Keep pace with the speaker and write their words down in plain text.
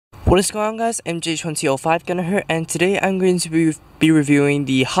What is going on, guys? MJ2005 Gunner here, and today I'm going to be reviewing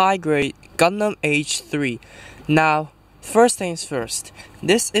the high-grade Gundam AGE-3. Now, first things first,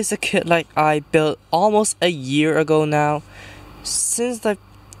 this is a kit like I built almost a year ago now. Since the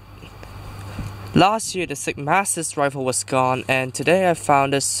last year the Sigmasis rifle was gone, and today I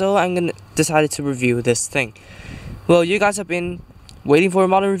found it, so I'm decided to review this thing. Well, you guys have been waiting for a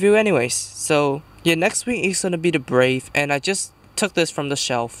model review anyways, so yeah, next week is gonna be the Brave, and I just took this from the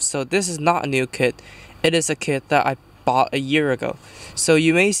shelf, so this is not a new kit. It is a kit that I bought a year ago, so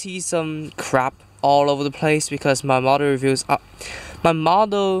you may see some crap all over the place because my model reviews are my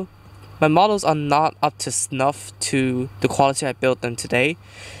models are not up to snuff to the quality I built them today,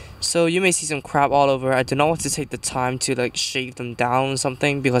 so you may see some crap all over. I do not want to take the time to like shave them down or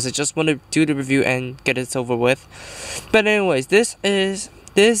something because I just want to do the review and get it over with. But anyways, this is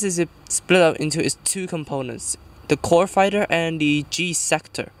split up into its two components: the core fighter and the G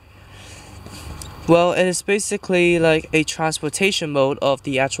sector. Well, it is basically like a transportation mode of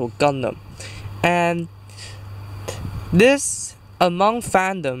the actual Gundam, and this among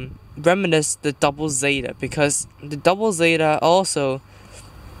fandom reminisces the Double Zeta, because the Double Zeta also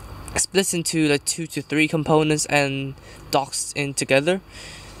splits into like 2 to 3 components and docks in together.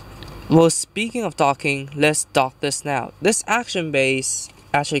 Well, speaking of docking, let's dock this now. This action base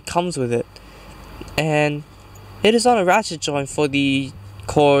actually comes with it, and it is on a ratchet joint for the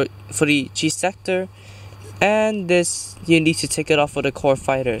core, for the G sector, and this you need to take it off for the core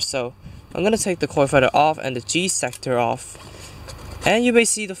fighter. So I'm gonna take the core fighter off and the G sector off, and you may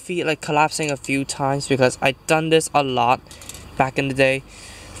see the feet like collapsing a few times because I done this a lot back in the day.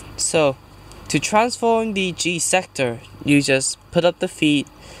 So to transform the G sector, you just put up the feet,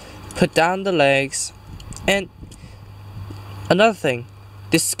 put down the legs, and another thing,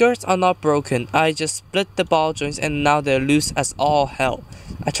 the skirts are not broken. I just split the ball joints and now they're loose as all hell.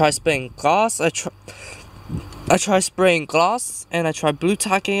 I tried spraying gloss, I tried spraying gloss, and I tried blue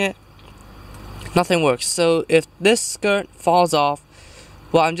tacking it. Nothing works. So if this skirt falls off,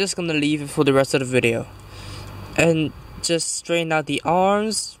 well, I'm just gonna leave it for the rest of the video. And just straighten out the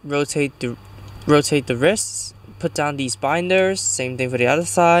arms, rotate the wrists, put down these binders, same thing for the other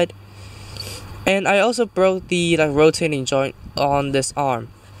side. And I also broke the rotating joint on this arm.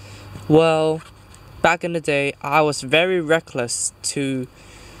 Well, back in the day, I was very reckless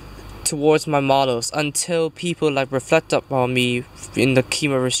towards my models until people reflect up on me in the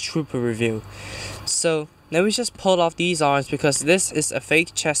Chimaris Trooper review. So now we just pull off these arms because this is a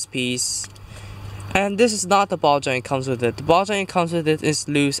fake chest piece, and this is not the ball joint it comes with it. The ball joint it comes with it is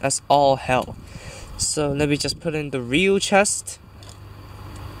loose as all hell. So let me just put in the real chest,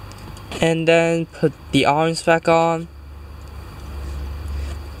 and then put the arms back on,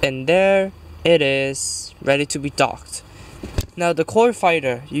 and there it is, ready to be docked. Now the core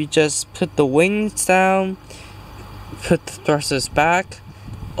fighter, you just put the wings down, put the thrusters back,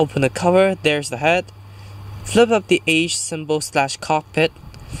 open the cover, there's the head, flip up the H symbol / cockpit,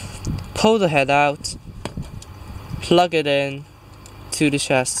 pull the head out, plug it in to the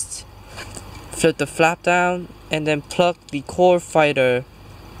chest, flip the flap down, and then plug the core fighter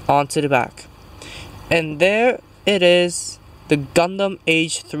onto the back. And there it is, the Gundam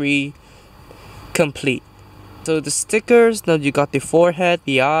AGE-3 complete. So the stickers, now you got the forehead,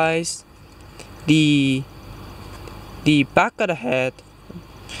 the eyes, the back of the head,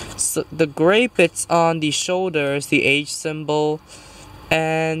 so the gray bits on the shoulders, the H symbol,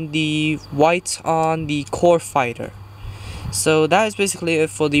 and the white on the core fighter. So that is basically it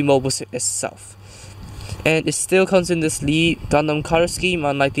for the mobile suit itself. And it still comes in this Lee Gundam color scheme,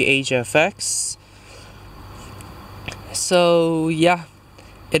 unlike the AGE-FX. So yeah,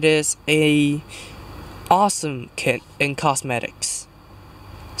 it is a awesome kit in cosmetics.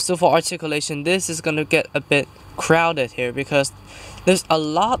 So for articulation, this is gonna get a bit crowded here because there's a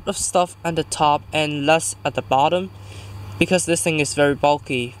lot of stuff at the top and less at the bottom, because this thing is very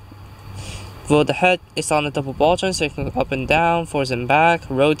bulky. Well, the head is on a double ball joint, so it can go up and down, forwards and back,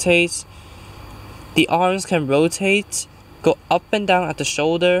 rotates. The arms can rotate, go up and down at the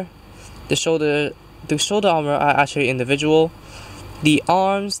shoulder. The shoulder armor are actually individual. The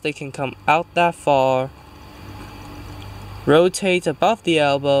arms, they can come out that far, rotate above the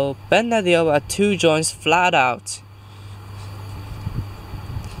elbow, bend at the elbow at 2 joints flat out,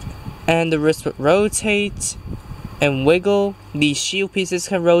 and the wrist would rotate and wiggle. The shield pieces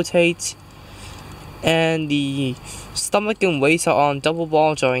can rotate, and the stomach and waist are on double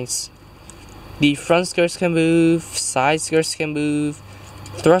ball joints. The front skirts can move, side skirts can move,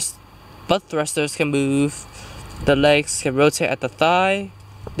 butt thrusters can move. The legs can rotate at the thigh.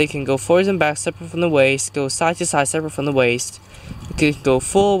 They can go forwards and back separate from the waist, go side to side separate from the waist. You can go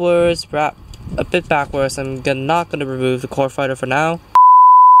forwards, wrap a bit backwards. I'm not gonna remove the core fighter for now.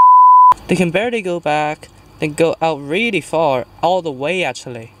 They can barely go back, then go out really far, all the way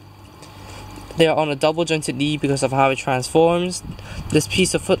actually. They are on a double jointed knee because of how it transforms. This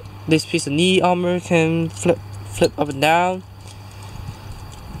piece of knee armor can flip up and down.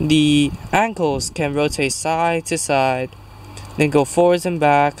 The ankles can rotate side to side, then go forwards and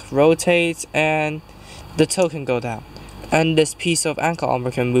back, rotate, and the toe can go down. And this piece of ankle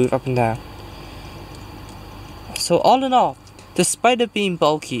armor can move up and down. So all in all, despite it being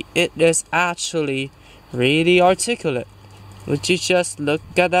bulky, it is actually really articulate. Would you just look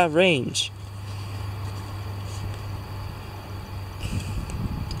at that range?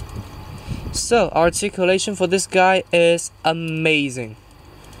 So articulation for this guy is amazing.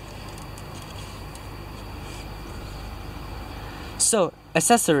 So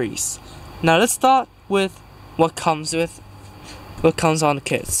accessories. Now let's start with what comes on the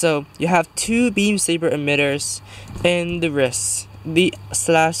kit. So you have 2 beam saber emitters in the wrists, the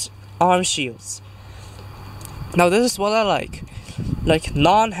 /arm shields. Now this is what I like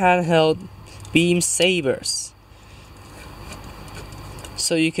non-handheld beam sabers.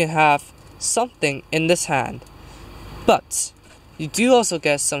 So you can have something in this hand, but you do also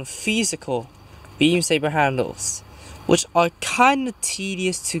get some physical beam saber handles, which are kind of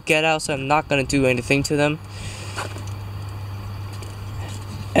tedious to get out, so I'm not going to do anything to them.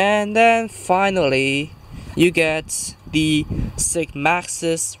 And then finally, you get the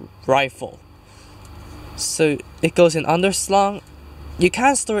Sigmaxis rifle. So it goes in underslung. You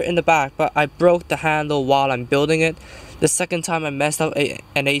can store it in the back, but I broke the handle while I'm building it. The second time I messed up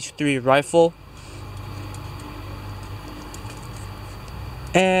an AGE-3 rifle.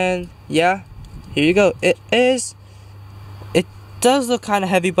 And yeah, here you go. It does look kind of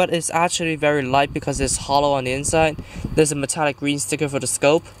heavy, but it's actually very light because it's hollow on the inside. There's a metallic green sticker for the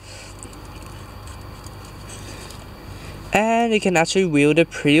scope. And you can actually wield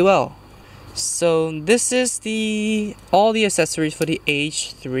it pretty well. So this is all the accessories for the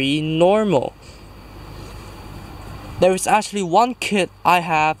AGE-3 normal. There is actually one kit I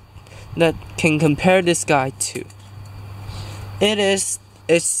have that can compare this guy to. It is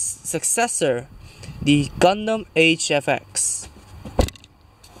its successor, the Gundam AGE-FX.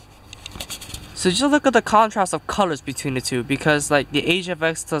 So just look at the contrast of colors between the two, because the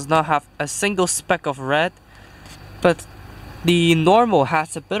AGE-FX does not have a single speck of red, but the normal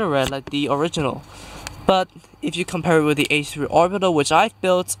has a bit of red like the original. But if you compare it with the AGE-3 Orbital, which I've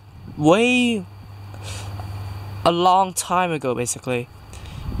built a long time ago basically,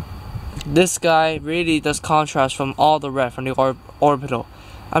 this guy really does contrast from all the red from the Orbital.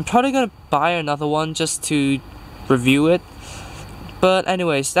 I'm probably gonna buy another one just to review it. But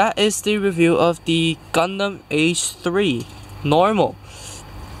anyways, that is the review of the Gundam AGE-3 normal.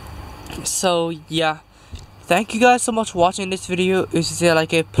 So yeah, thank you guys so much for watching this video. If you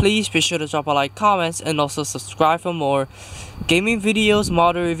like it, please be sure to drop a like, comments, and also subscribe for more gaming videos,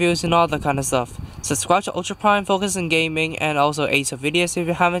 model reviews, and all that kind of stuff. Subscribe to Ultra Prime, Focus on Gaming, and also Ace of Videos if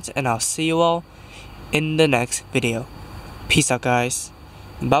you haven't, and I'll see you all in the next video. Peace out guys.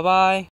 Bye bye.